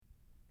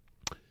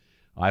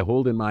I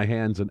hold in my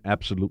hands an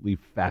absolutely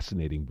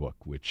fascinating book,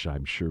 which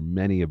I'm sure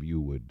many of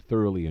you would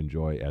thoroughly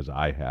enjoy as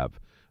I have.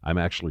 I'm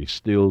actually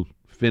still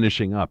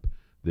finishing up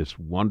this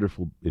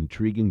wonderful,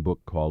 intriguing book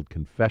called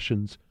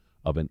Confessions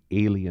of an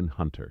Alien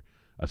Hunter,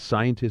 a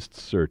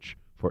scientist's search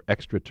for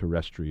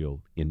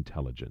extraterrestrial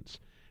intelligence.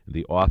 And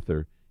the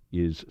author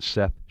is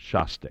Seth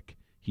Shostak.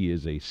 He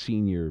is a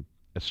senior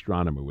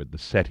astronomer with the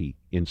SETI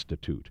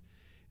Institute,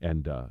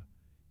 and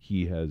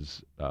he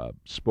has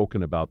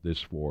spoken about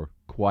this for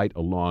quite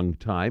a long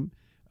time,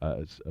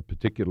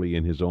 particularly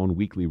in his own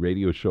weekly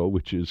radio show,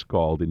 which is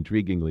called,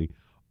 intriguingly,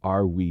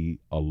 Are We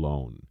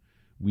Alone?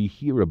 We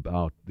hear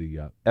about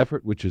the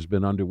effort which has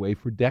been underway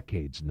for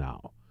decades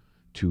now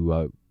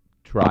to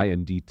try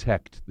and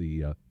detect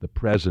the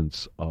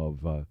presence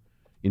of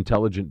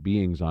intelligent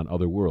beings on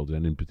other worlds,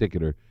 and in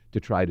particular to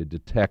try to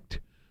detect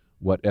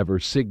whatever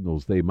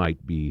signals they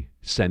might be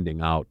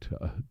sending out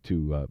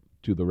to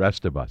the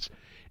rest of us.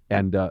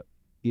 And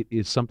it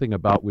is something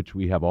about which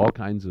we have all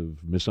kinds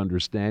of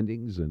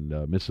misunderstandings and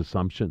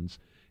misassumptions,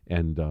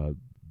 and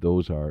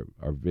those are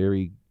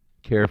very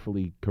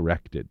carefully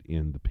corrected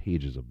in the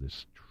pages of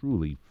this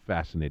truly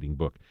fascinating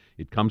book.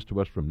 It comes to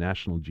us from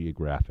National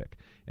Geographic,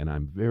 and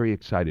I'm very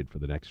excited for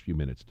the next few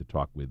minutes to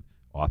talk with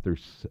author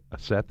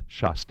Seth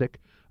Shostak,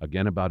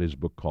 again about his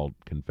book called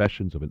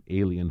Confessions of an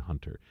Alien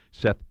Hunter.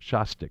 Seth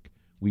Shostak,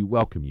 we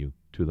welcome you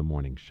to the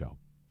morning show.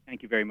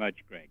 Thank you very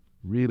much, Greg.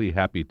 Really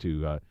happy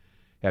to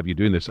have you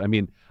doing this. I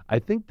mean, I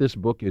think this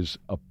book is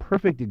a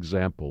perfect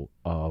example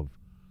of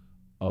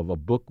a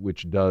book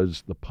which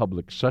does the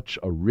public such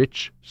a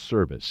rich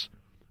service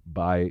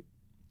by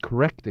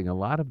correcting a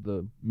lot of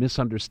the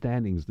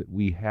misunderstandings that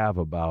we have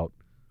about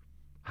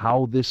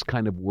how this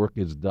kind of work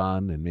is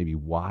done and maybe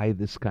why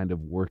this kind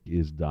of work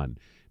is done.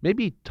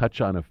 Maybe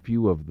touch on a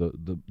few of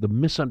the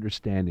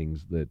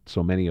misunderstandings that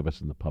so many of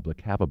us in the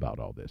public have about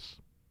all this.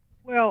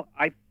 Well,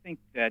 I think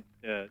that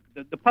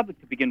the public,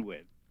 to begin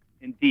with,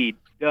 indeed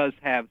does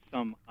have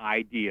some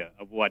idea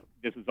of what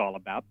this is all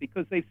about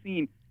because they've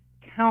seen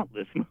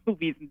countless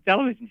movies and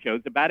television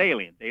shows about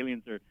aliens.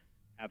 Aliens are,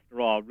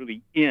 after all,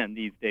 really in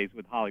these days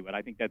with Hollywood.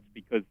 I think that's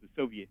because the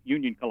Soviet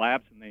Union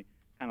collapsed and they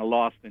kind of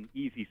lost an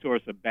easy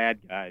source of bad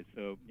guys.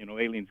 So,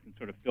 aliens can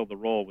sort of fill the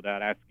role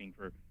without asking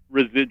for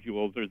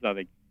residuals or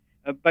something.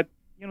 But,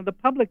 the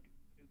public,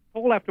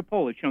 poll after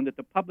poll has shown that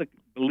the public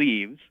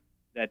believes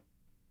that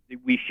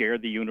we share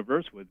the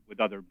universe with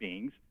other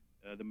beings.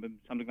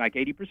 Something like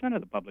 80%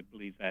 of the public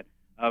believes that.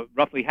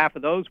 Roughly half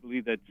of those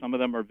believe that some of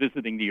them are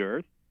visiting the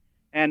Earth.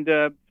 And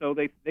so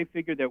they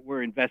figure that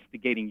we're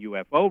investigating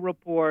UFO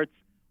reports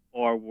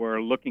or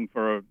we're looking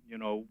for,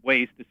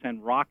 ways to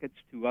send rockets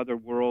to other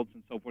worlds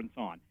and so forth and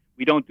so on.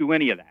 We don't do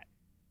any of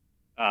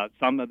that.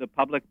 Some of the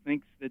public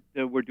thinks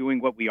that we're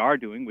doing what we are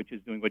doing, which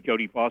is doing what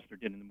Jodie Foster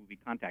did in the movie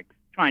Contact,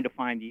 trying to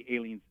find the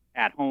aliens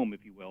at home,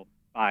 if you will,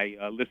 by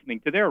listening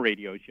to their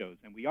radio shows.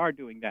 And we are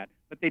doing that.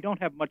 But they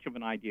don't have much of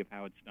an idea of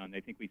how it's done.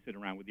 They think we sit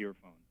around with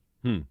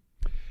earphones.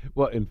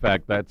 Well, in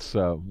fact, that's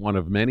one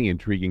of many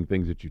intriguing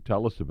things that you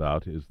tell us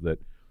about is that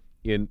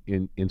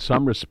in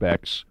some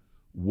respects,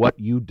 what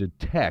you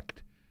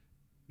detect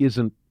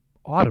isn't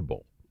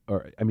audible.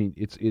 Or, I mean,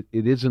 it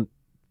isn't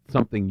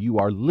something you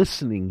are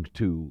listening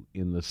to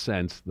in the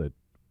sense that,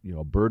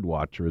 a bird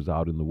watcher is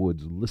out in the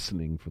woods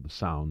listening for the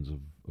sounds of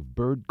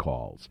bird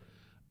calls.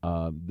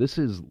 This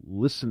is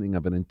listening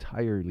of an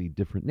entirely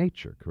different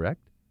nature,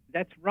 correct?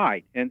 That's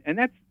right. And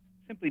that's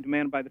simply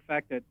demanded by the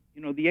fact that,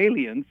 the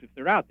aliens, if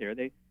they're out there,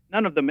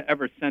 none of them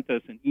ever sent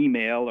us an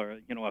email or,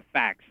 a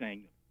fax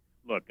saying,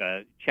 look,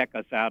 check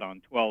us out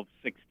on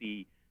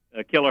 1260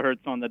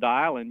 kilohertz on the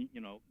dial and,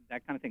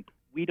 that kind of thing.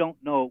 We don't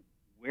know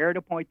where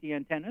to point the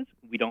antennas.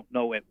 We don't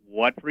know at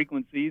what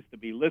frequencies to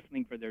be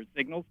listening for their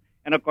signals.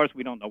 And, of course,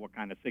 we don't know what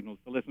kind of signals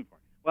to listen for.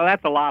 Well,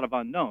 that's a lot of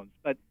unknowns.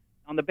 But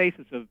on the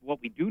basis of what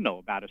we do know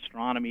about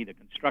astronomy, the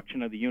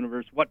construction of the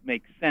universe, what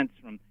makes sense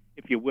from,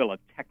 if you will, a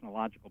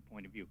technological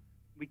point of view,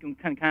 we can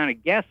kind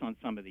of guess on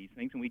some of these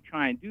things, and we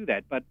try and do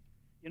that. But,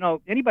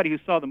 anybody who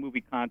saw the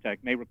movie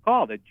Contact may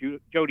recall that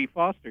Jodie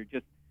Foster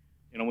just,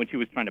 when she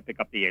was trying to pick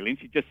up the alien,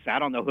 she just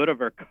sat on the hood of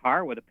her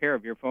car with a pair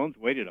of earphones,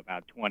 waited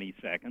about 20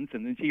 seconds,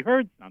 and then she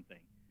heard something.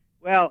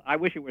 Well, I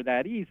wish it were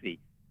that easy.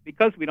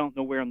 Because we don't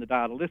know where on the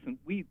dial to listen,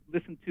 we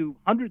listen to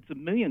hundreds of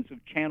millions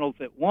of channels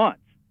at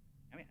once.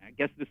 I mean, I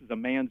guess this is a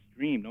man's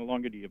dream. No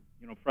longer do you,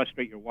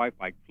 frustrate your wife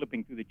by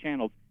flipping through the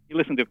channels. You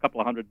listen to a couple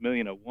of 100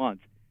 million at once,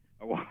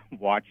 or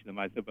watch them,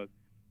 I suppose.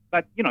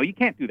 But, you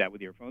can't do that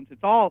with earphones.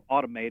 It's all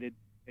automated.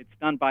 It's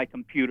done by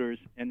computers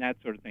and that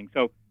sort of thing.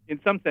 So in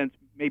some sense,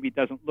 maybe it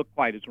doesn't look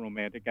quite as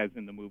romantic as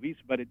in the movies,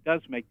 but it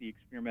does make the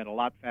experiment a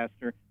lot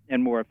faster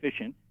and more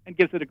efficient and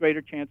gives it a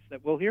greater chance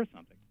that we'll hear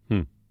something.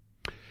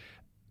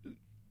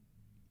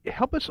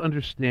 Help us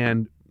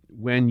understand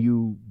when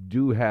you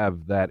do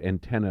have that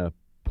antenna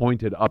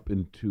pointed up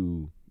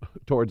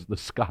towards the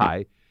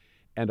sky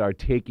and are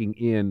taking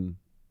in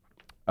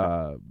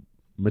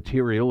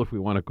material, if we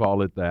want to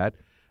call it that,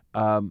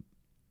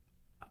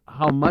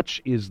 how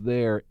much is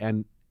there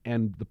and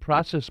the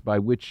process by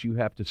which you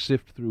have to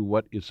sift through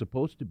what is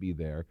supposed to be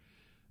there,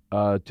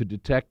 to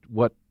detect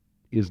what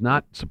is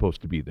not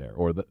supposed to be there,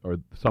 or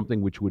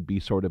something which would be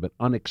sort of an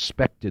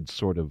unexpected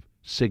sort of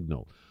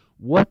signal.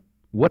 What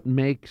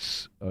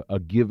makes a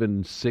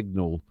given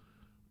signal,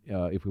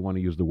 if we want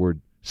to use the word,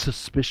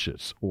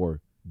 suspicious or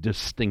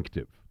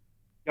distinctive?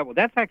 Yeah, well,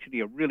 that's actually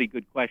a really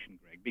good question,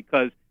 Greg,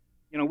 because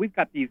we've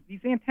got these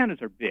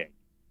antennas are big.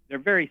 They're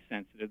very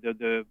sensitive.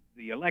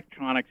 The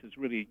electronics is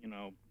really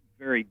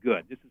very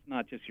good. This is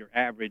not just your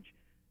average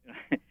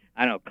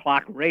I don't know,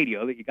 clock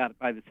radio that you got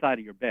by the side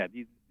of your bed.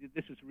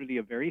 This is really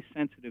a very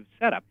sensitive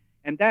setup.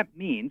 And that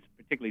means,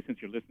 particularly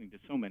since you're listening to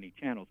so many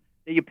channels,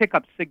 that you pick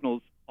up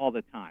signals all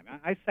the time.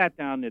 I sat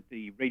down at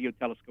the radio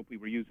telescope we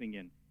were using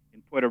in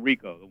Puerto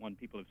Rico, the one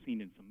people have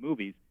seen in some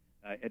movies,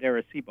 at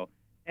Arecibo.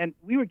 And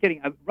we were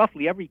getting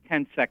roughly every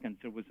 10 seconds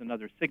there was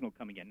another signal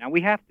coming in. Now,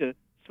 we have to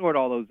sort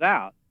all those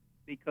out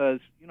because,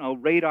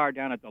 radar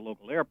down at the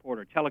local airport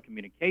or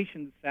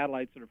telecommunications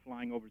satellites that are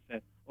flying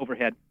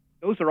overhead,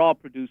 those are all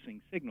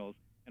producing signals.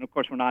 And, of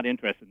course, we're not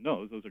interested in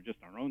those. Those are just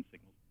our own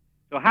signals.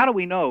 So how do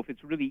we know if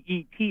it's really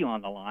ET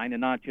on the line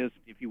and not just,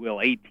 if you will,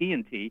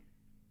 AT&T?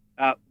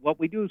 What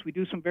we do is we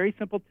do some very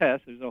simple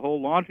tests. There's a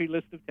whole laundry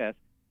list of tests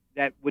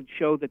that would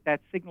show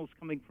that signal's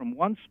coming from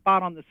one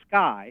spot on the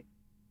sky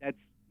that's,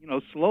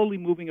 slowly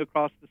moving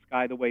across the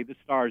sky the way the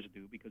stars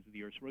do because of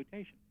the Earth's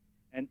rotation.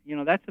 And,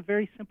 that's a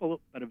very simple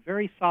but a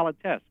very solid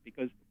test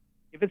because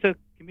if it's a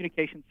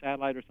communication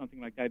satellite or something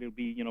like that, it'll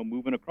be,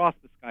 moving across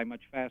the sky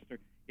much faster.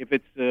 If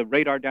it's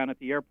radar down at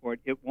the airport,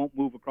 it won't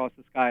move across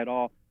the sky at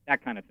all,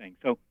 that kind of thing.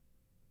 So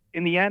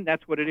in the end,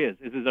 that's what it is.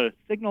 It is a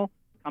signal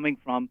coming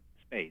from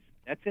space.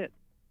 That's it.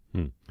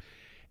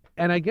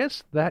 And I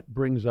guess that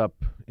brings up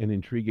an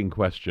intriguing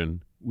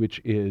question,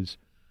 which is,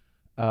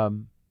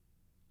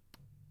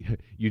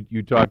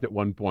 you talked at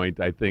one point,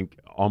 I think,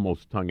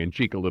 almost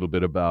tongue-in-cheek a little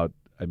bit about,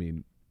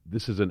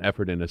 this is an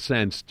effort in a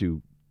sense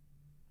to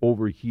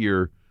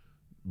overhear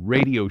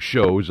radio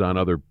shows on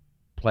other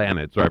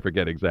planets, or I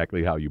forget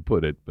exactly how you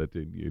put it, but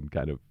in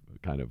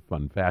kind of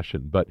fun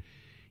fashion. But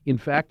in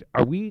fact,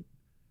 I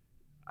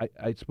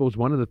suppose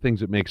one of the things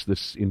that makes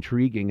this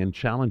intriguing and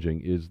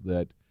challenging is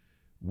that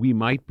we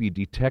might be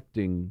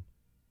detecting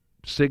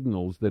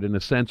signals that in a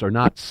sense are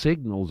not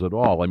signals at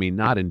all.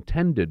 Not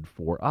intended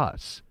for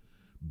us,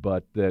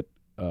 but that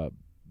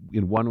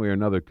in one way or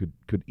another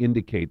could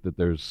indicate that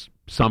there's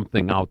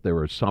something out there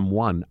or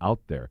someone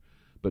out there.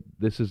 But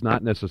this is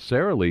not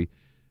necessarily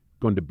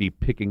going to be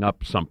picking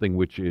up something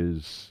which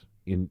is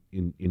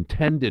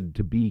intended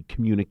to be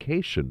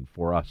communication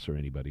for us or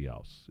anybody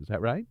else. Is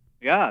that right?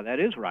 Yeah, that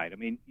is right.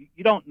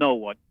 You don't know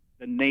what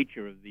the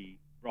nature of the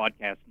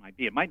broadcast might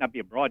be. It might not be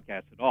a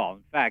broadcast at all.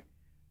 In fact,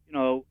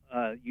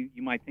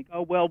 you might think,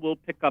 oh, well, we'll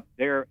pick up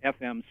their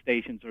FM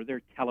stations or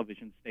their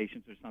television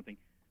stations or something.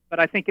 But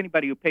I think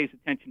anybody who pays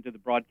attention to the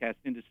broadcast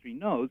industry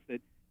knows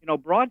that,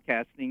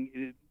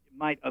 broadcasting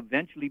might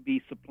eventually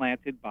be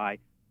supplanted by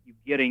you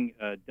getting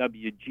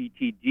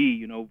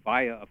WGTD,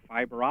 via a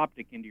fiber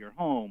optic into your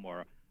home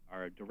or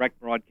a direct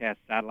broadcast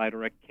satellite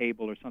or a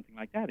cable or something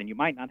like that. And you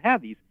might not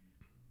have these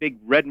big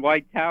red and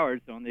white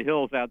towers on the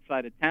hills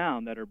outside of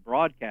town that are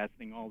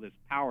broadcasting all this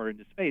power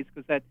into space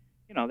because that's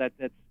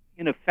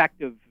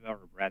ineffective, or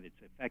rather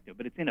it's effective,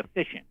 but it's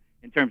inefficient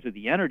in terms of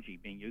the energy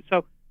being used.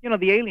 So,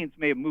 the aliens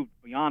may have moved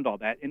beyond all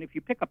that. And if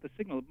you pick up a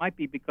signal, it might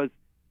be because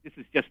this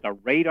is just a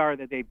radar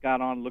that they've got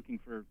on looking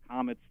for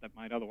comets that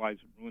might otherwise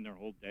ruin their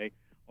whole day.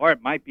 Or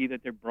it might be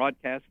that they're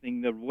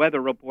broadcasting the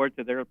weather report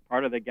to their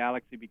part of the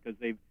galaxy because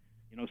they've,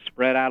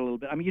 spread out a little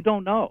bit. You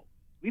don't know.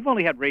 We've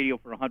only had radio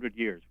for 100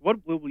 years.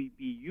 What will we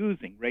be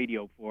using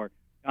radio for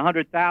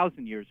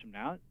 100,000 years from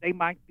now? They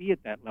might be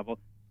at that level.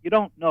 You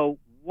don't know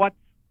what's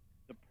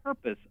the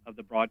purpose of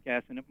the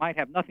broadcast, and it might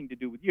have nothing to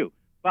do with you.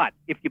 But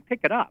if you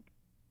pick it up,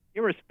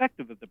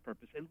 irrespective of the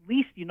purpose, at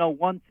least you know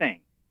one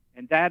thing,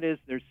 and that is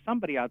there's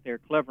somebody out there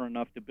clever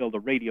enough to build a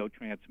radio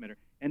transmitter,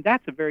 and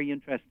that's a very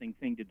interesting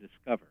thing to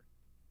discover.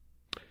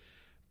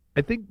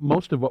 I think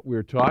most of what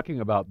we're talking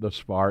about thus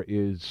far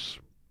is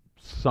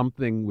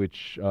something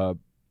which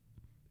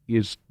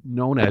is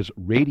known as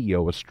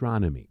radio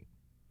astronomy.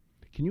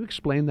 Can you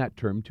explain that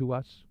term to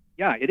us?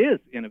 Yeah, it is,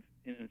 in a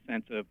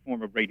sense, a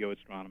form of radio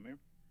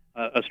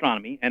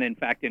astronomy. And in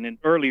fact, in an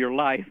earlier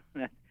life,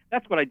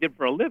 that's what I did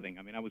for a living.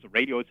 I was a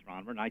radio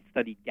astronomer, and I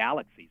studied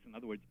galaxies. In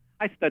other words,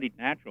 I studied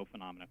natural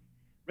phenomena.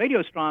 Radio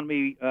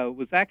astronomy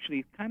was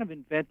actually kind of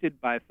invented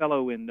by a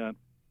fellow in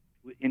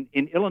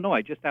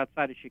Illinois, just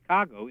outside of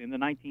Chicago, in the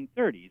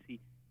 1930s.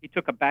 He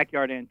took a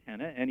backyard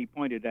antenna and he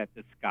pointed at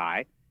the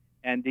sky,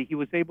 and he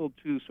was able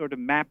to sort of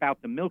map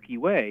out the Milky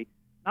Way,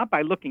 not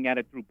by looking at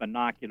it through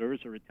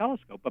binoculars or a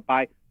telescope, but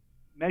by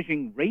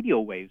measuring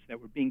radio waves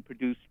that were being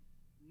produced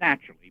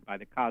naturally by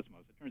the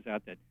cosmos. It turns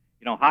out that,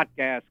 hot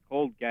gas,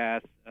 cold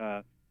gas,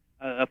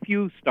 a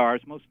few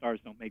stars, most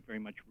stars don't make very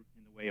much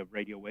in the way of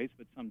radio waves,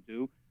 but some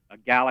do,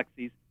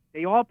 galaxies,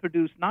 they all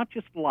produce not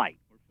just light.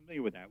 We're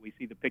familiar with that. We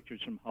see the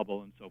pictures from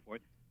Hubble and so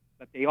forth,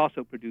 but they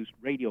also produce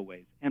radio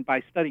waves. And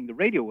by studying the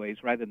radio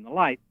waves rather than the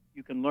light,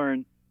 you can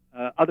learn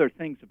other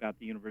things about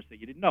the universe that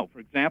you didn't know. For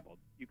example,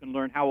 You can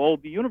learn how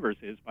old the universe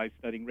is by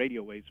studying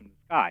radio waves from the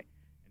sky.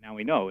 And now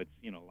we know it's,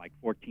 like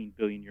 14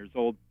 billion years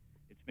old.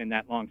 It's been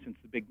that long since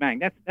the Big Bang.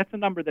 That's a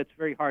number that's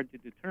very hard to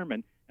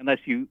determine unless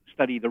you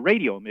study the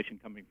radio emission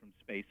coming from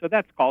space. So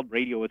that's called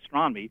radio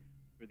astronomy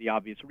for the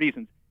obvious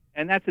reasons.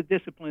 And that's a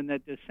discipline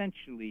that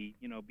essentially,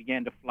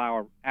 began to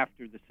flower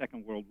after the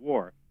Second World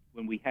War,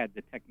 when we had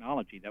the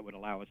technology that would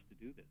allow us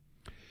to do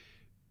this.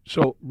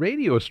 So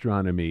radio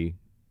astronomy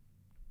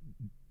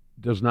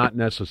does not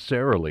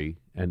necessarily,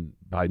 and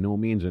by no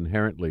means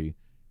inherently,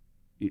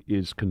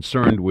 is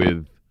concerned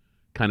with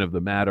kind of the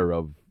matter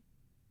of,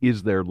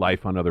 is there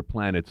life on other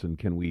planets, and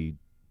can we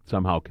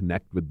somehow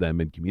connect with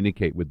them and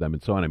communicate with them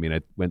and so on. I mean,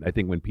 I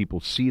think when people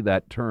see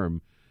that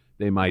term,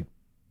 they might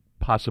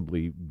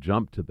possibly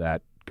jump to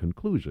that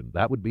conclusion.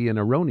 That would be an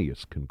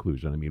erroneous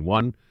conclusion. I mean,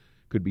 one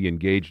could be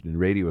engaged in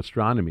radio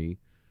astronomy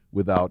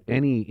without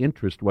any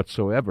interest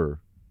whatsoever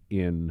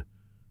in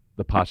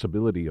the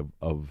possibility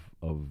of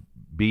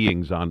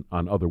beings on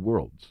other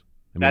worlds.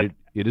 I mean,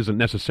 it isn't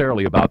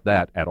necessarily about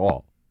that at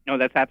all. No,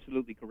 that's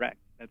absolutely correct.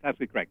 That's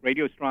absolutely correct.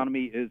 Radio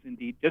astronomy is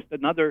indeed just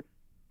another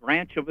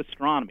branch of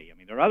astronomy. I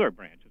mean, there are other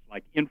branches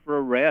like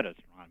infrared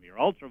astronomy or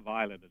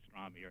ultraviolet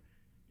astronomy or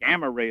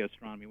gamma ray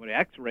astronomy,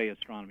 X-ray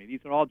astronomy. These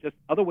are all just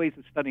other ways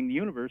of studying the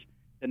universe,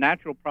 the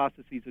natural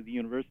processes of the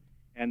universe,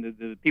 and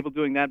the people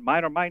doing that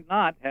might or might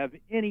not have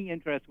any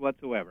interest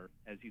whatsoever,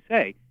 as you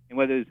say, in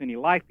whether there's any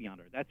life beyond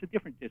Earth. That's a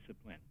different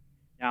discipline.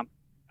 Now,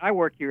 I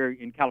work here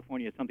in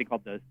California at something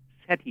called the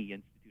SETI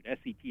Institute,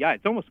 S-E-T-I.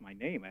 It's almost my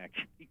name,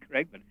 actually,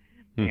 Craig, but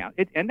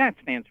and that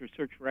stands for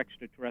Search for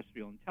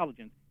Extraterrestrial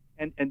Intelligence,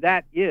 and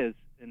that is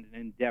an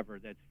endeavor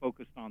that's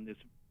focused on this,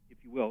 if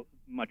you will,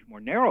 much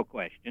more narrow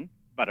question,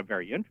 but a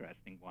very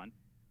interesting one.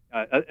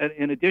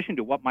 In addition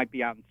to what might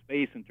be out in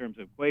space in terms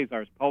of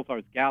quasars,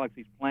 pulsars,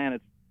 galaxies,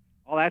 planets,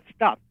 all that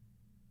stuff,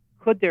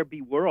 could there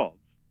be worlds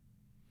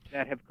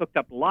that have cooked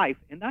up life,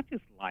 and not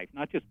just life,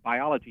 not just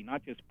biology,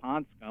 not just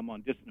pond scum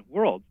on distant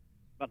worlds,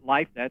 but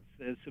life that's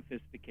as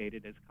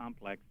sophisticated, as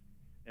complex,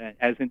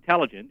 as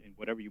intelligent, and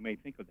whatever you may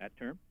think of that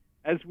term,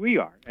 as we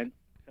are. And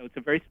so it's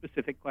a very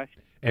specific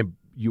question. And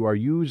you are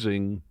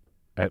using,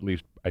 at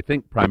least I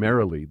think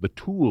primarily, the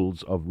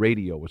tools of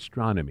radio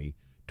astronomy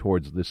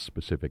towards this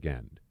specific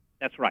end.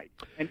 That's right.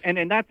 And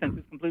in that sense,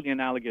 it's completely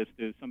analogous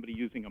to somebody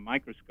using a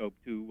microscope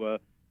to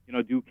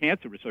do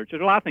cancer research.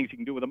 There's a lot of things you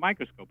can do with a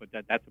microscope, but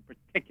that's a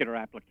particular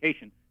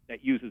application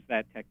that uses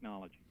that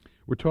technology.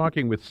 We're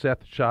talking with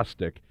Seth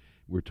Shostak.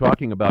 We're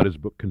talking about his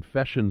book,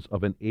 Confessions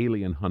of an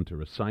Alien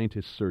Hunter, A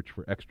Scientist's Search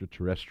for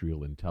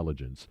Extraterrestrial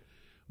Intelligence.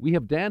 We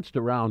have danced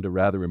around a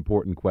rather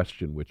important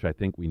question, which I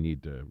think we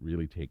need to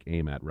really take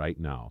aim at right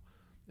now,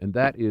 and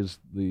that is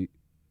the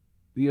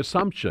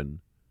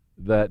assumption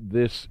that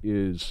this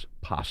is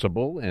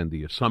possible, and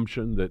the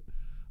assumption that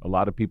a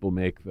lot of people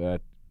make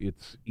that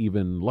it's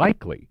even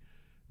likely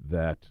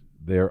that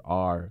there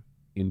are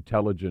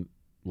intelligent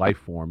life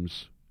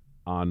forms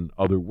on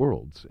other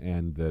worlds,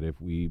 and that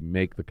if we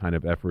make the kind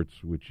of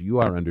efforts which you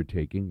are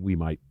undertaking, we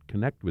might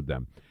connect with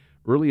them.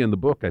 Early in the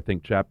book, I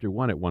think chapter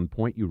 1, at one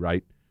point you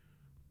write,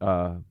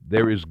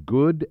 there is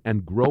good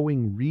and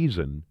growing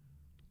reason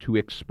to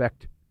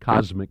expect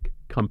cosmic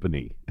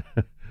company.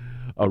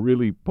 A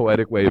really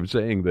poetic way of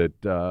saying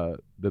that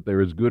that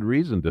there is good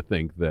reason to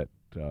think that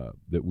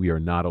we are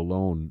not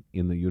alone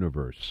in the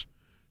universe.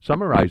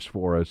 Summarize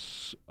for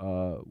us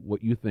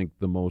what you think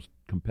the most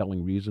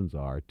compelling reasons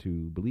are to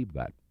believe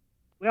that.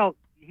 Well,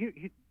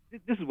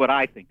 this is what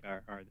I think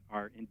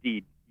are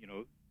indeed,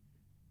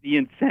 the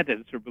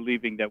incentives for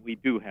believing that we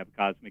do have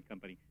cosmic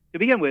company. To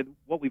begin with,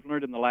 what we've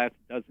learned in the last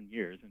dozen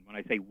years, and when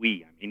I say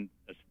we, I mean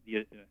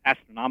the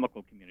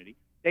astronomical community,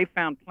 they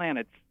found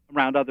planets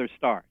around other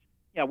stars.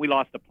 Yeah, we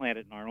lost a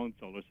planet in our own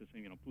solar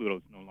system.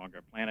 Pluto's no longer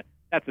a planet.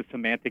 That's a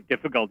semantic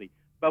difficulty.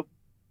 But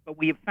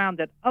we have found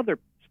that other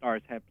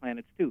stars have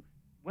planets too.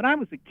 When I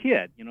was a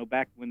kid,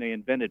 back when they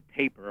invented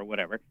paper or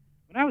whatever,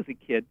 when I was a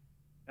kid,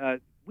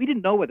 we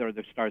didn't know whether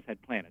other stars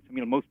had planets. I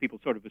mean, most people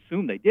sort of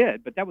assumed they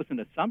did, but that was an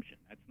assumption.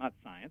 That's not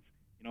science.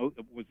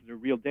 Was there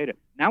real data?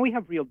 Now we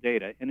have real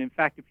data, and in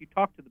fact, if you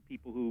talk to the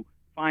people who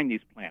find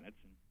these planets,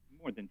 and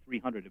more than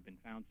 300 have been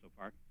found so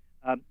far,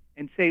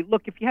 and say,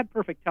 look, if you had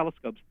perfect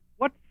telescopes,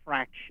 what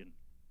fraction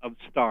of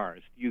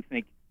stars do you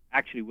think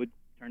actually would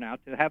turn out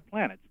to have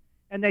planets?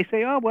 And they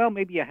say, oh, well,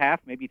 maybe a half,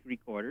 maybe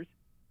three-quarters.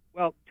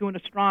 Well, to an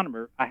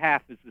astronomer, a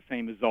half is the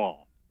same as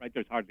all, right?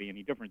 There's hardly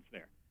any difference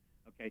there.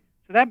 Okay,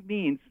 so that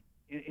means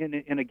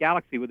in a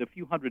galaxy with a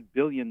few 100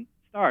 billion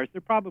stars, there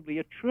are probably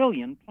 1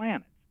 trillion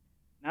planets.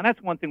 Now,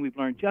 that's one thing we've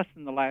learned just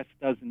in the last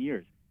dozen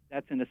years.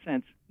 That's, in a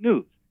sense,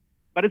 news.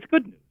 But it's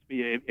good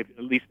news,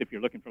 at least if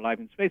you're looking for life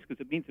in space, because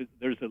it means that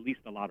there's at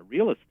least a lot of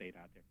real estate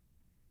out there.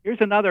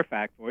 Here's another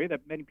fact for you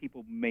that many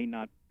people may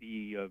not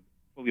be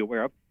fully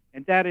aware of,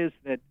 and that is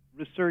that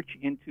research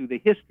into the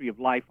history of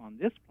life on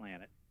this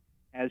planet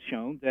has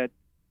shown that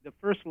the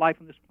first life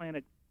on this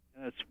planet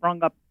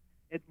sprung up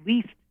at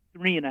least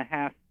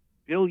 3.5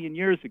 billion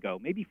years ago,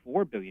 maybe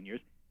 4 billion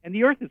years, and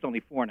the Earth is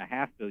only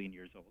 4.5 billion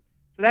years old.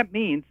 So that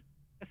means,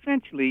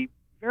 essentially,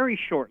 very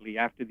shortly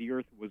after the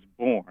Earth was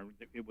born,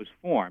 it was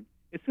formed,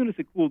 as soon as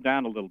it cooled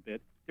down a little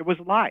bit, there was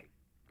life.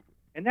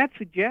 And that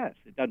suggests,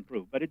 it doesn't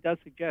prove, but it does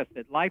suggest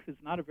that life is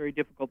not a very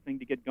difficult thing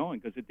to get going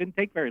because it didn't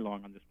take very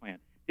long on this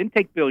planet. It didn't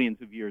take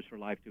billions of years for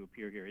life to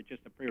appear here. It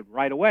just appeared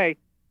right away,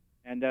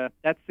 and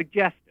that's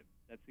suggestive.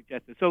 That's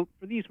suggestive. So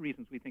for these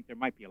reasons, we think there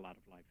might be a lot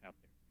of life out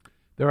there.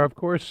 There are, of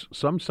course,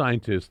 some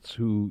scientists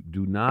who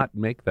do not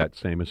make that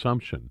same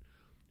assumption,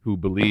 who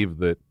believe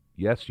that,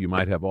 yes, you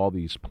might have all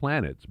these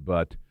planets,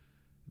 but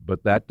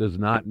that does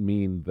not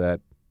mean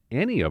that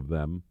any of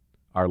them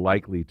are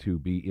likely to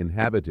be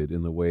inhabited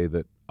in the way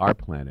that our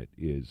planet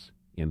is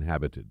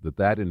inhabited.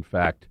 That in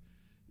fact,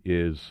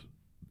 is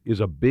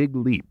a big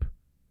leap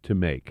to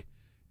make,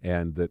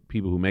 and that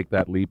people who make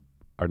that leap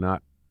are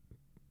not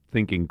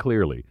thinking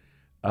clearly.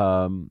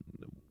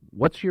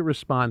 What's your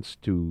response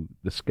to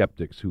the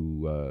skeptics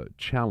who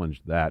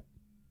challenge that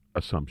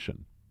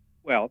assumption?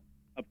 Well,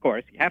 of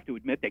course, you have to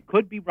admit they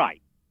could be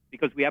right,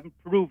 because we haven't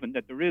proven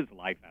that there is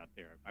life out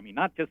there. I mean,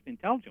 not just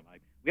intelligent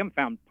life. We haven't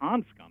found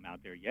pond scum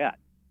out there yet.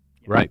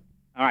 Right.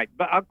 All right,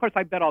 but of course,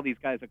 I bet all these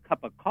guys a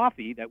cup of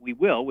coffee that we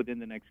will within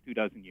the next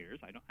 24 years.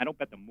 I don't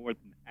bet them more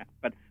than that,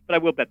 but I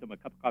will bet them a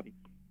cup of coffee.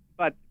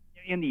 But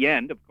in the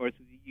end, of course,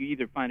 you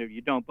either find it or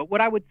you don't. But what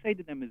I would say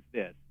to them is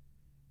this: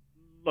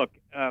 look,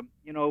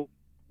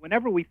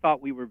 whenever we thought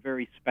we were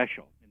very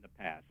special in the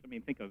past, I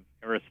mean, think of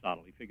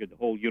Aristotle. He figured the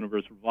whole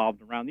universe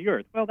revolved around the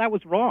Earth. Well, that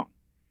was wrong.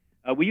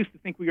 We used to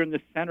think we were in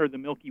the center of the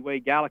Milky Way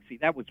galaxy.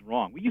 That was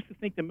wrong. We used to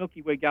think the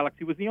Milky Way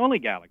galaxy was the only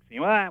galaxy.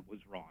 Well, that was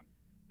wrong.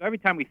 So every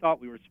time we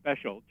thought we were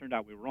special, it turned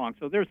out we were wrong.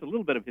 So there's a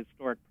little bit of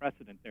historic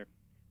precedent there.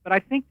 But I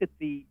think that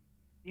the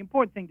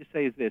important thing to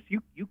say is this.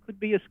 You could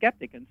be a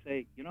skeptic and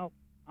say,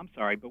 I'm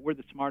sorry, but we're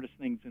the smartest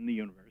things in the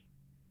universe.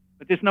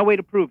 But there's no way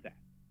to prove that.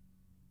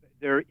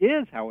 There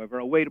is, however,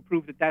 a way to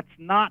prove that that's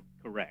not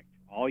correct.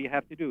 All you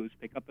have to do is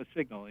pick up a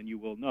signal, and you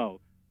will know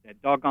that,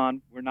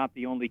 doggone, we're not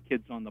the only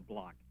kids on the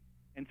block.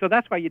 And so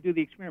that's why you do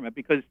the experiment,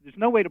 because there's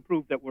no way to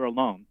prove that we're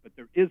alone, but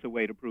there is a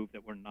way to prove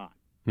that we're not.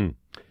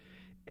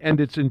 And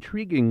it's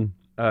intriguing.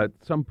 At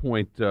some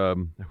point, I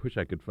wish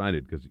I could find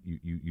it because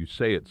you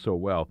say it so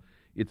well.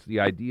 It's the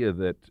idea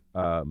that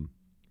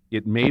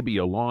it may be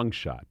a long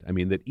shot. I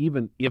mean, that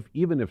even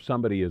if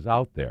somebody is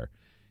out there,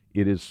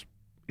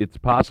 it's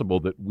possible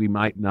that we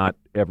might not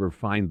ever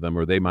find them,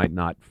 or they might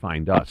not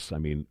find us. I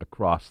mean,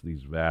 across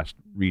these vast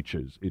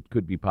reaches, it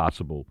could be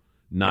possible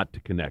not to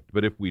connect.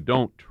 But if we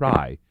don't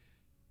try,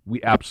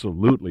 we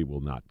absolutely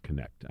will not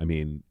connect. I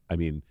mean,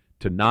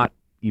 to not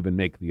even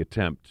make the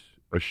attempt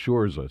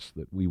assures us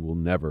that we will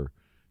never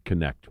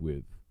connect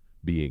with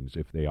beings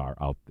if they are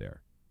out there.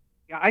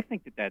 Yeah, I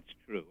think that that's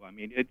true. I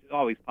mean, it's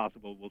always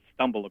possible we'll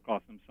stumble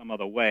across them some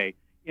other way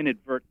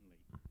inadvertently.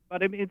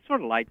 But I mean, it's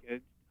sort of like,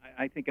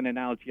 I think an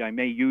analogy I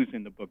may use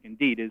in the book,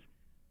 indeed, is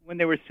when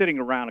they were sitting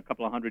around a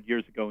couple of hundred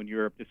years ago in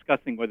Europe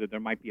discussing whether there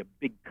might be a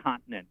big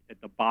continent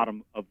at the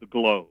bottom of the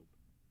globe,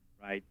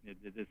 right?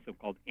 This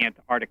so-called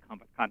Antarctic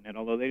continent,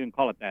 although they didn't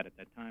call it that at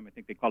that time. I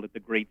think they called it the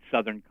Great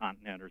Southern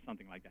Continent or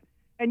something like that.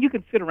 And you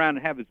could sit around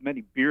and have as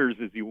many beers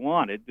as you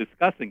wanted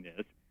discussing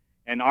this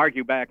and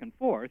argue back and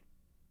forth.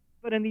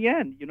 But in the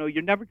end,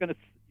 you're never going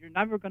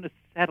to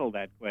settle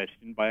that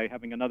question by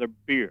having another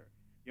beer.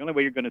 The only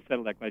way you're going to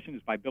settle that question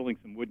is by building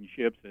some wooden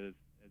ships, as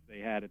they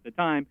had at the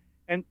time,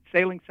 and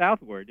sailing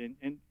southward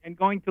and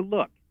going to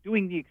look,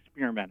 doing the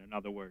experiment, in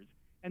other words.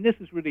 And this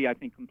is really, I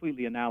think,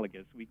 completely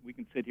analogous. We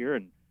can sit here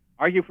and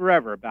argue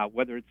forever about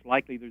whether it's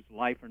likely there's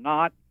life or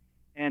not,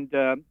 and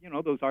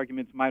those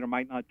arguments might or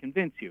might not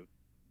convince you.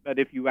 But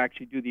if you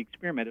actually do the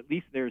experiment, at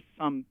least there's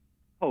some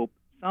hope,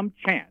 some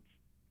chance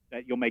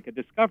that you'll make a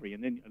discovery,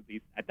 and then at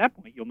least at that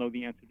point you'll know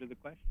the answer to the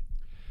question.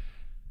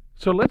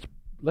 So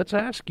let's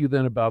ask you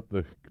then about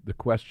the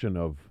question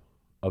of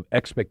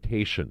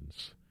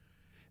expectations,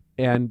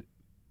 and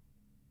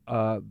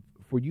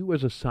for you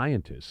as a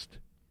scientist,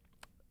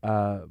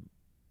 how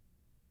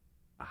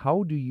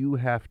do you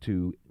have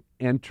to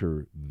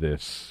enter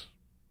this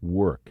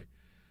work?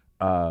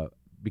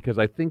 Because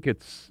I think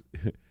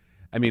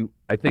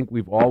I think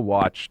we've all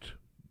watched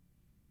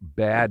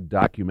bad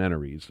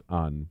documentaries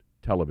on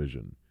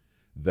television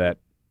that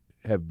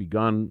have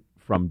begun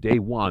from day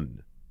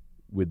one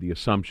with the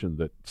assumption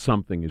that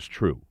something is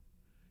true,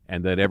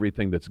 and that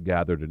everything that's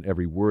gathered and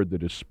every word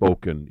that is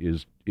spoken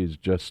is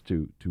just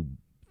to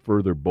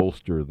further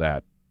bolster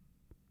that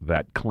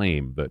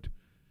claim that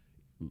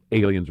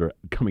aliens are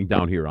coming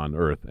down here on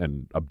Earth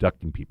and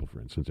abducting people, for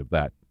instance. If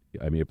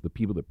the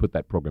people that put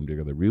that program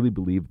together really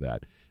believe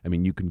that,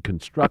 you can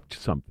construct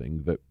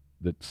something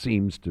that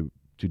seems to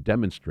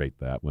demonstrate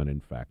that when in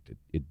fact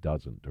it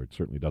doesn't, or it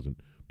certainly doesn't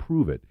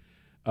prove it.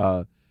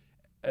 A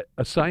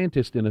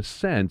scientist, in a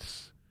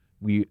sense,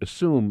 we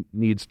assume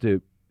needs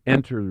to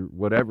enter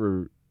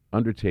whatever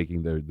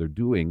undertaking they're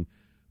doing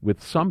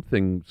with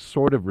something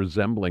sort of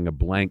resembling a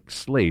blank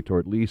slate, or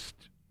at least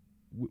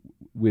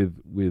with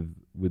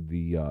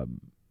the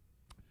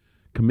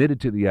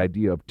committed to the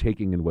idea of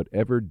taking in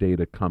whatever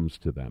data comes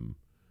to them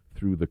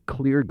through the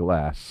clear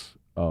glass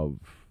of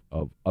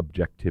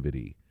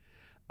objectivity.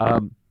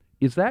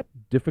 Is that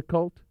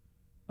difficult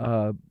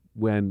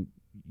when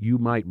you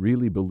might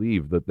really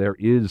believe that there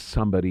is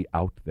somebody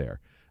out there?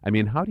 I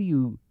mean, how do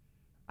you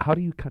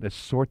kind of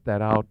sort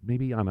that out,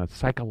 maybe on a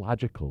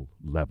psychological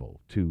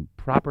level, to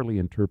properly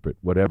interpret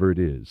whatever it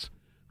is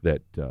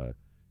that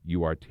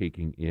you are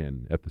taking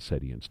in at the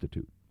SETI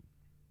Institute?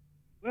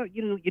 Well,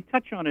 you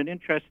touch on an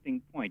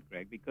interesting point,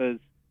 Greg, because,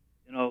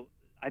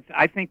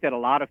 I think that a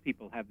lot of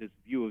people have this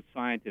view of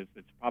scientists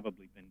that's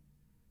probably been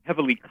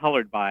heavily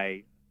colored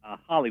by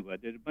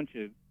Hollywood. There's a bunch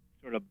of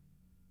sort of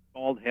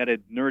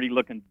bald-headed,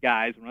 nerdy-looking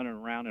guys running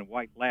around in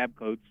white lab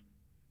coats,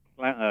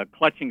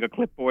 clutching a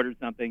clipboard or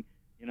something,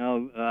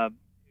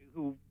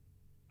 who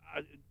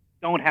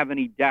don't have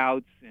any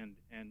doubts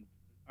and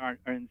are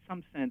in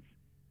some sense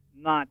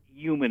not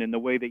human in the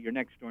way that your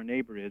next-door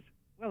neighbor is.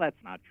 Well,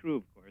 that's not true,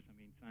 of course. I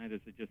mean,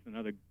 scientists are just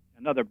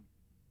another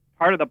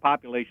part of the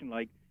population,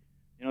 like,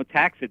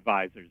 tax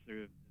advisors.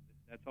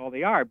 That's all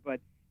they are.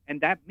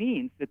 And that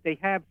means that they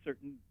have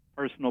certain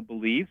personal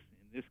beliefs.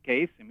 In this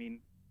case, I mean,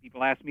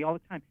 people ask me all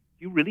the time,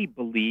 do you really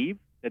believe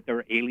that there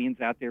are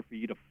aliens out there for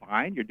you to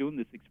find? You're doing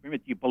this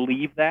experiment. Do you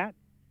believe that?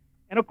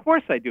 And of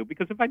course I do,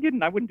 because if I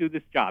didn't, I wouldn't do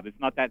this job. It's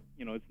not that,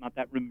 it's not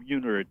that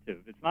remunerative.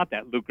 It's not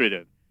that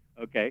lucrative,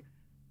 okay?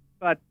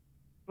 But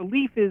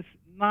belief is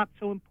not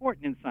so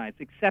important in science,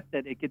 except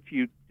that it gets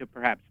you to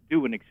perhaps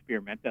do an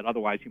experiment that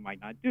otherwise you might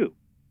not do.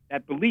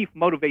 That belief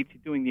motivates you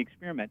doing the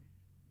experiment.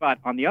 But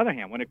on the other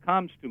hand, when it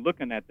comes to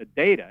looking at the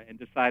data and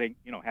deciding,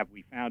 have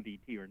we found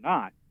ET or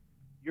not,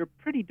 you're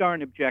pretty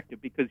darn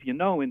objective, because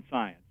in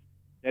science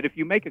that if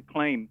you make a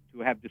claim to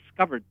have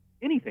discovered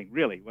anything,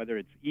 really, whether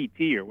it's ET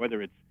or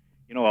whether it's,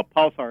 a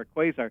pulsar or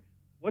quasar,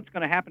 what's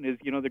going to happen is,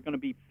 there are going to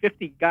be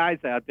 50 guys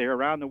out there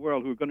around the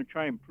world who are going to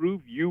try and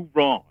prove you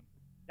wrong.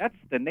 That's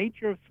the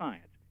nature of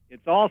science.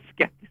 It's all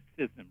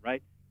skepticism,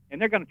 right? And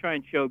they're going to try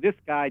and show this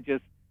guy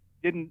just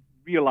didn't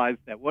realize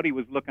that what he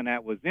was looking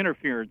at was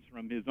interference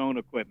from his own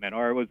equipment,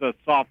 or it was a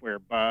software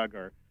bug,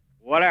 or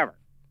whatever.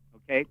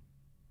 Okay,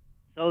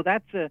 so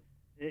that's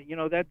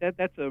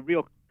that's a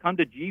real come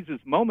to Jesus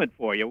moment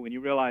for you when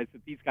you realize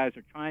that these guys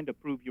are trying to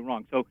prove you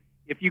wrong. So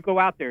if you go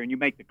out there and you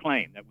make the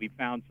claim that we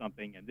found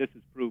something and this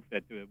is proof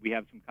that we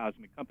have some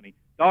cosmic company,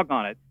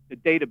 doggone it, the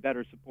data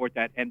better support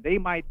that, and they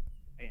might,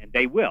 and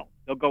they will.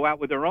 They'll go out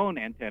with their own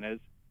antennas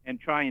and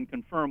try and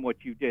confirm what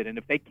you did. And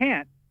if they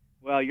can't,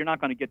 well, you're not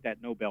going to get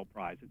that Nobel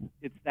Prize.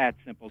 It's that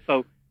simple.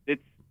 So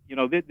it's,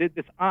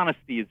 this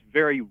honesty is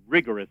very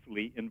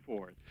rigorously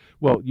enforced.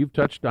 Well, you've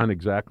touched on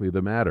exactly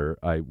the matter.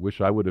 I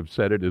wish I would have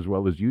said it as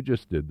well as you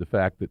just did. The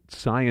fact that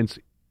science,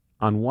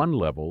 on one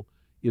level,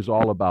 is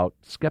all about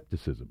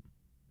skepticism,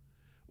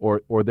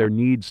 or there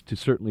needs to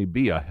certainly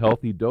be a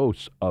healthy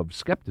dose of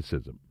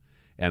skepticism.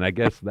 And I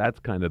guess that's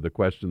kind of the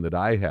question that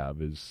I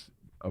have is,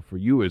 for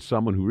you as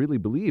someone who really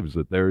believes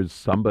that there is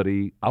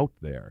somebody out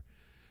there,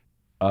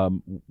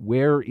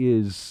 where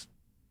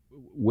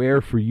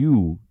for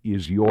you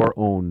is your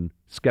own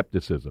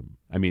skepticism?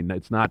 I mean,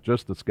 it's not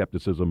just the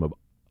skepticism of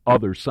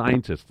other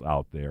scientists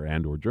out there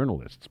and or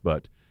journalists,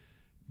 but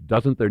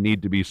doesn't there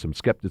need to be some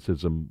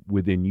skepticism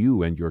within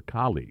you and your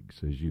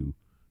colleagues as you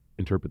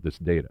interpret this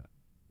data?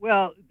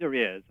 Well, there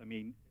is. I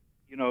mean,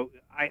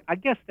 I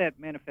guess that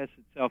manifests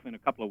itself in a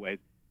couple of ways.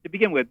 To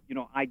begin with,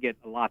 I get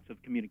lots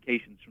of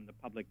communications from the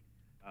public.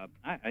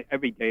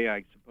 Every day,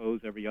 I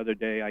suppose, every other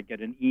day, I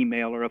get an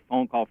email or a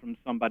phone call from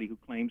somebody who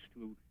claims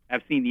to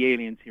have seen the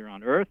aliens here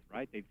on Earth,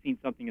 right? They've seen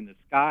something in the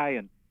sky,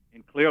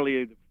 and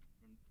clearly,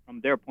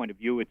 from their point of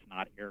view, it's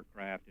not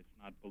aircraft, it's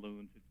not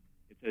balloons,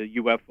 it's a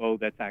UFO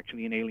that's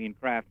actually an alien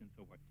craft and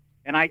so forth.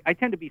 And I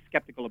tend to be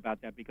skeptical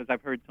about that because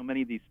I've heard so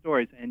many of these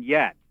stories, and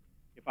yet,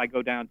 if I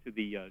go down to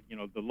the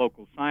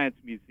local science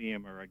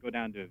museum, or I go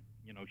down to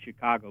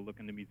Chicago, look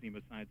in the Museum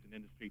of Science and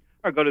Industry,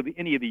 or go to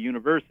any of the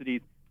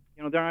universities,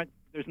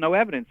 there's no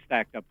evidence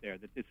stacked up there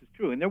that this is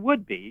true, and there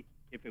would be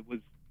if it was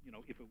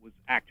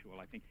actual.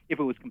 I think if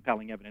it was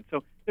compelling evidence.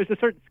 So there's a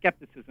certain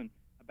skepticism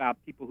about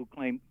people who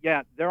claim,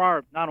 yeah, there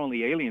are not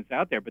only aliens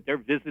out there, but they're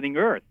visiting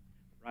Earth,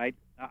 right?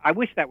 I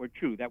wish that were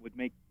true. That would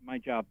make my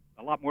job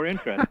a lot more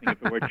interesting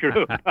if it were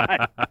true.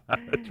 But,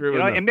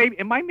 true and maybe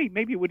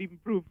it would even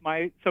improve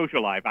my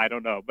social life. I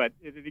don't know, but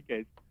in any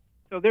case,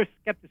 so there's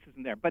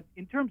skepticism there. But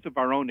in terms of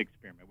our own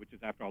experiment, which is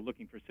after all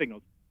looking for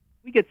signals,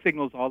 we get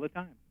signals all the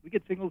time. We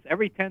get signals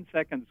every 10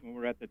 seconds when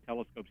we're at the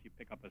telescopes. You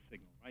pick up a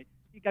signal, right?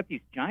 You got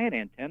these giant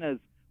antennas.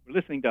 We're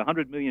listening to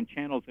 100 million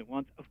channels at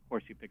once. Of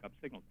course, you pick up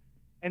signals,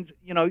 and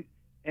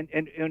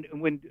and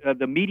when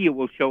the media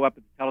will show up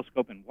at the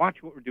telescope and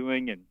watch what we're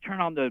doing and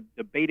turn on the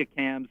beta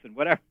cams and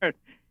whatever,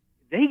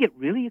 they get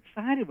really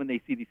excited when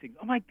they see these things.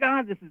 Oh my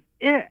God, this is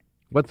it.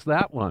 What's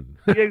that one?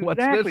 Exactly. What's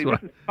this one?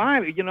 This is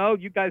fine.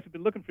 You guys have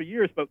been looking for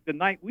years, but the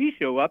night we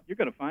show up, you're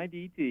going to find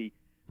ET.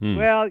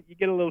 Well, you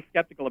get a little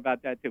skeptical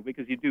about that, too,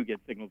 because you do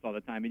get signals all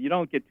the time, and you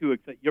don't get too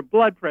excited. Your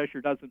blood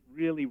pressure doesn't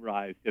really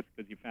rise just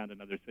because you found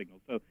another signal.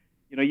 So,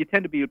 you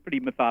tend to be pretty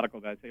methodical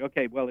about it. Say,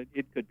 okay, well,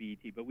 it could be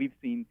ET, but we've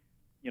seen,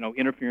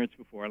 interference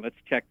before. Let's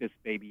check this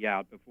baby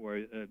out before,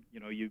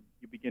 you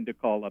begin to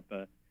call up,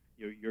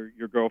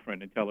 your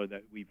girlfriend and tell her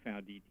that we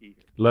found ET here.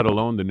 Let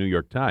alone the New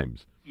York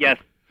Times. Yes.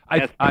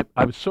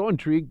 I was so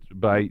intrigued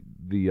by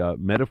the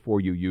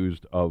metaphor you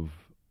used of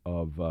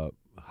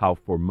how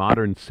for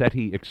modern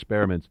SETI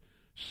experiments,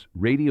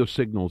 radio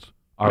signals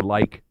are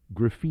like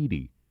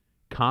graffiti,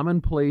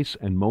 commonplace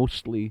and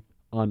mostly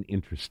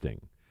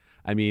uninteresting.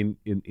 I mean,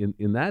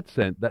 in that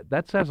sense,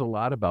 that says a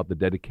lot about the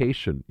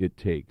dedication it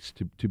takes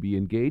to be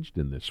engaged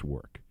in this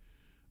work.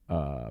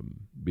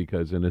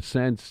 Because in a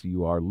sense,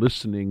 you are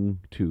listening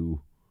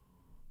to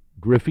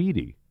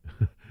graffiti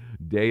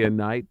day and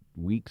night,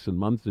 weeks and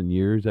months and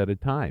years at a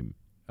time.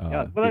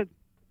 No,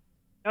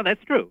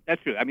 that's true.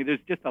 That's true. I mean, there's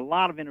just a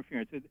lot of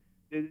interference.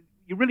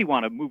 You really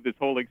want to move this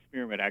whole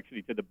experiment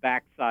actually to the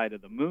backside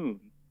of the moon,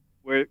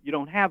 where you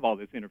don't have all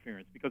this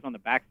interference, because on the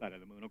backside of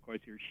the moon, of course,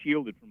 you're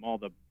shielded from all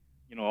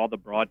the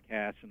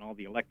broadcasts and all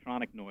the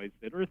electronic noise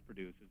that Earth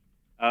produces.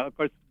 Of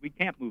course, we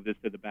can't move this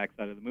to the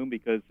backside of the moon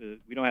because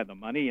we don't have the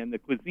money, and the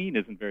cuisine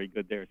isn't very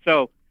good there.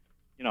 So,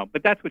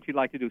 but that's what you'd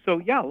like to do.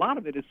 So, yeah, a lot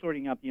of it is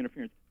sorting out the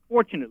interference.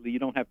 Fortunately, you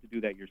don't have to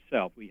do that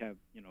yourself. We have,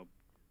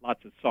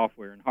 lots of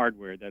software and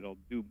hardware that'll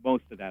do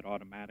most of that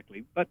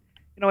automatically. But,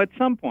 at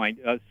some point,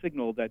 a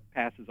signal that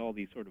passes all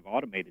these sort of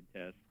automated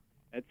tests,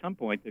 at some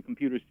point, the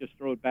computers just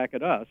throw it back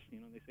at us.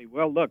 They say,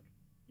 well, look,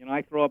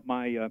 I throw up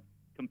my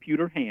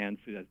computer hands,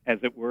 as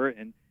it were,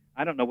 and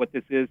I don't know what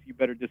this is. You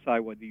better decide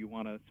whether you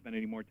want to spend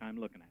any more time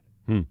looking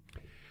at it.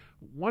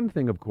 One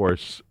thing, of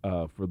course,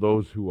 for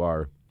those who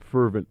are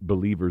fervent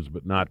believers,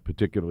 but not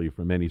particularly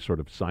from any sort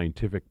of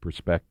scientific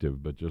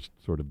perspective, but just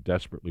sort of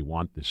desperately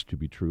want this to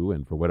be true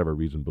and for whatever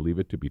reason believe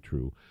it to be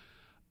true,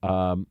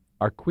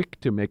 are quick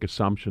to make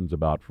assumptions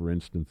about, for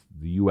instance,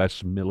 the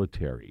U.S.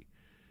 military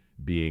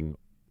being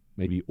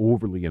maybe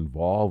overly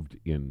involved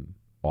in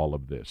all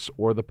of this,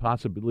 or the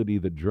possibility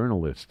that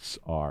journalists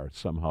are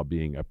somehow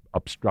being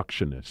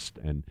obstructionist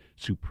and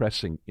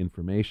suppressing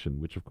information,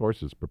 which of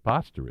course is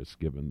preposterous,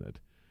 given that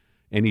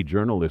any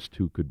journalist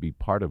who could be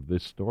part of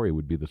this story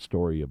would be the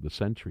story of the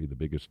century, the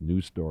biggest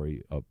news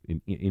story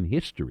in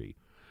history.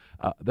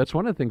 That's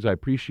one of the things I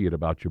appreciate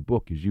about your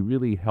book, is you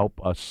really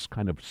help us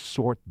kind of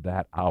sort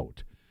that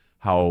out,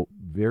 how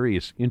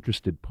various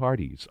interested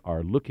parties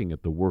are looking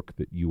at the work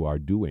that you are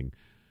doing,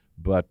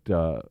 but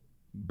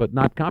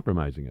not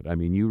compromising it. I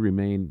mean, you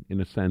remain, in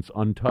a sense,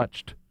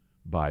 untouched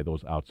by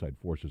those outside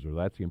forces, or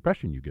that's the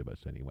impression you give us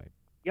anyway.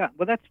 Yeah,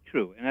 well, that's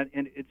true. And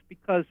it's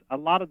because a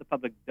lot of the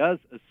public does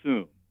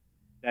assume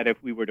that if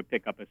we were to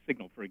pick up a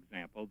signal, for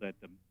example, that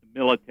the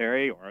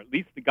military, or at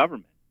least the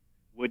government,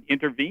 would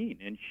intervene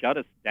and shut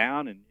us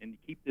down and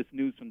keep this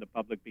news from the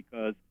public,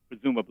 because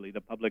presumably the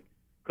public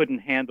couldn't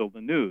handle the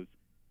news.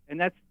 And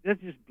that's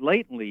just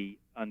blatantly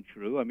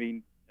untrue. I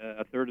mean,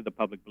 a third of the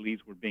public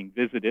believes we're being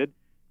visited.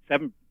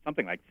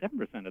 Something like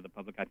 7% of the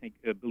public, I think,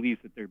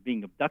 believes that they're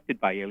being abducted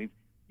by aliens.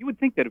 You would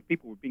think that if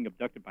people were being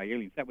abducted by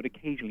aliens, that would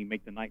occasionally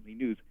make the nightly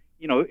news.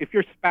 If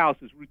your spouse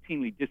is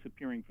routinely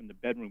disappearing from the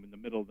bedroom in the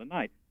middle of the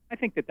night, I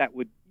think that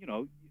would,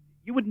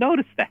 you would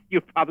notice that.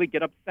 You'd probably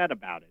get upset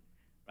about it,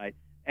 right?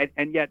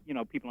 And yet,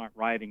 people aren't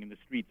rioting in the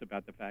streets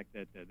about the fact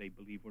that they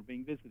believe we're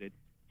being visited.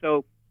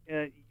 So,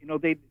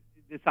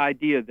 this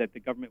idea that the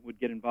government would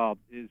get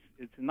involved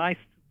it's a nice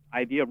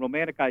idea, a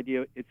romantic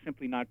idea. It's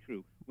simply not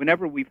true.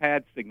 Whenever we've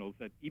had signals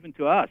that even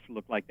to us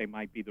look like they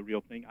might be the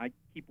real thing, I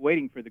keep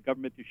waiting for the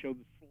government to show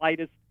the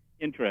slightest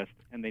interest,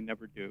 and they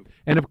never do.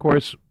 And of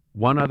course,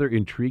 one other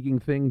intriguing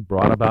thing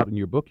brought about in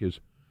your book is,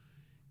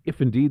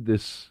 if indeed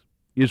this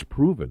is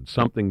proven,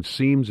 something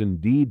seems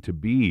indeed to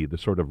be the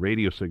sort of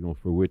radio signal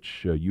for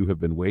which you have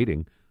been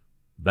waiting,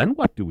 then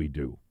what do we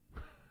do?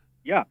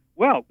 Yeah,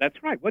 well,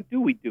 that's right. What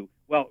do we do?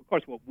 Well, of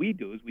course, what we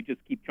do is we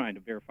just keep trying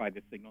to verify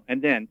the signal,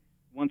 and then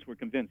once we're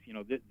convinced,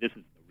 this is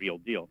the real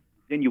deal,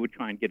 then you would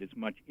try and get as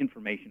much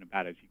information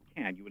about it as you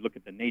can. You would look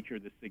at the nature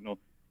of the signal,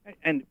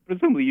 and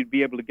presumably you'd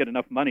be able to get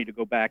enough money to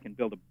go back and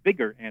build a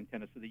bigger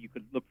antenna so that you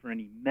could look for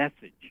any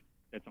message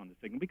that's on the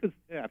signal. Because,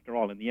 after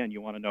all, in the end,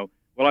 you want to know,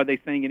 well, are they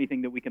saying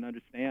anything that we can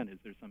understand? Is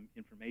there some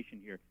information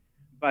here?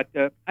 But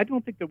I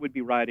don't think there would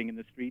be rioting in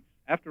the streets.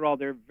 After all,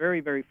 they're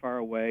very, very far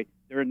away.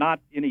 They're not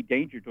any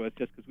danger to us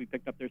just because we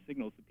picked up their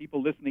signals. The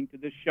people listening to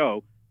this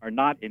show are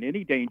not in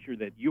any danger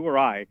that you or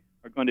I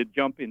are going to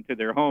jump into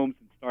their homes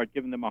and start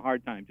giving them a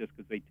hard time just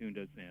because they tuned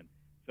us in.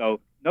 So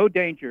no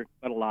danger,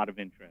 but a lot of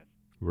interest.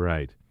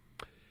 Right.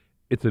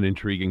 It's an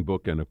intriguing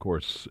book, and of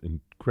course,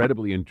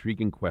 incredibly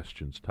intriguing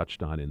questions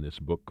touched on in this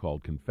book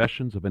called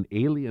Confessions of an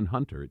Alien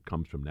Hunter. It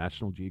comes from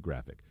National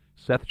Geographic.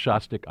 Seth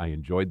Shostak, I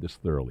enjoyed this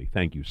thoroughly.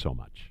 Thank you so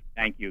much.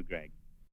 Thank you, Greg.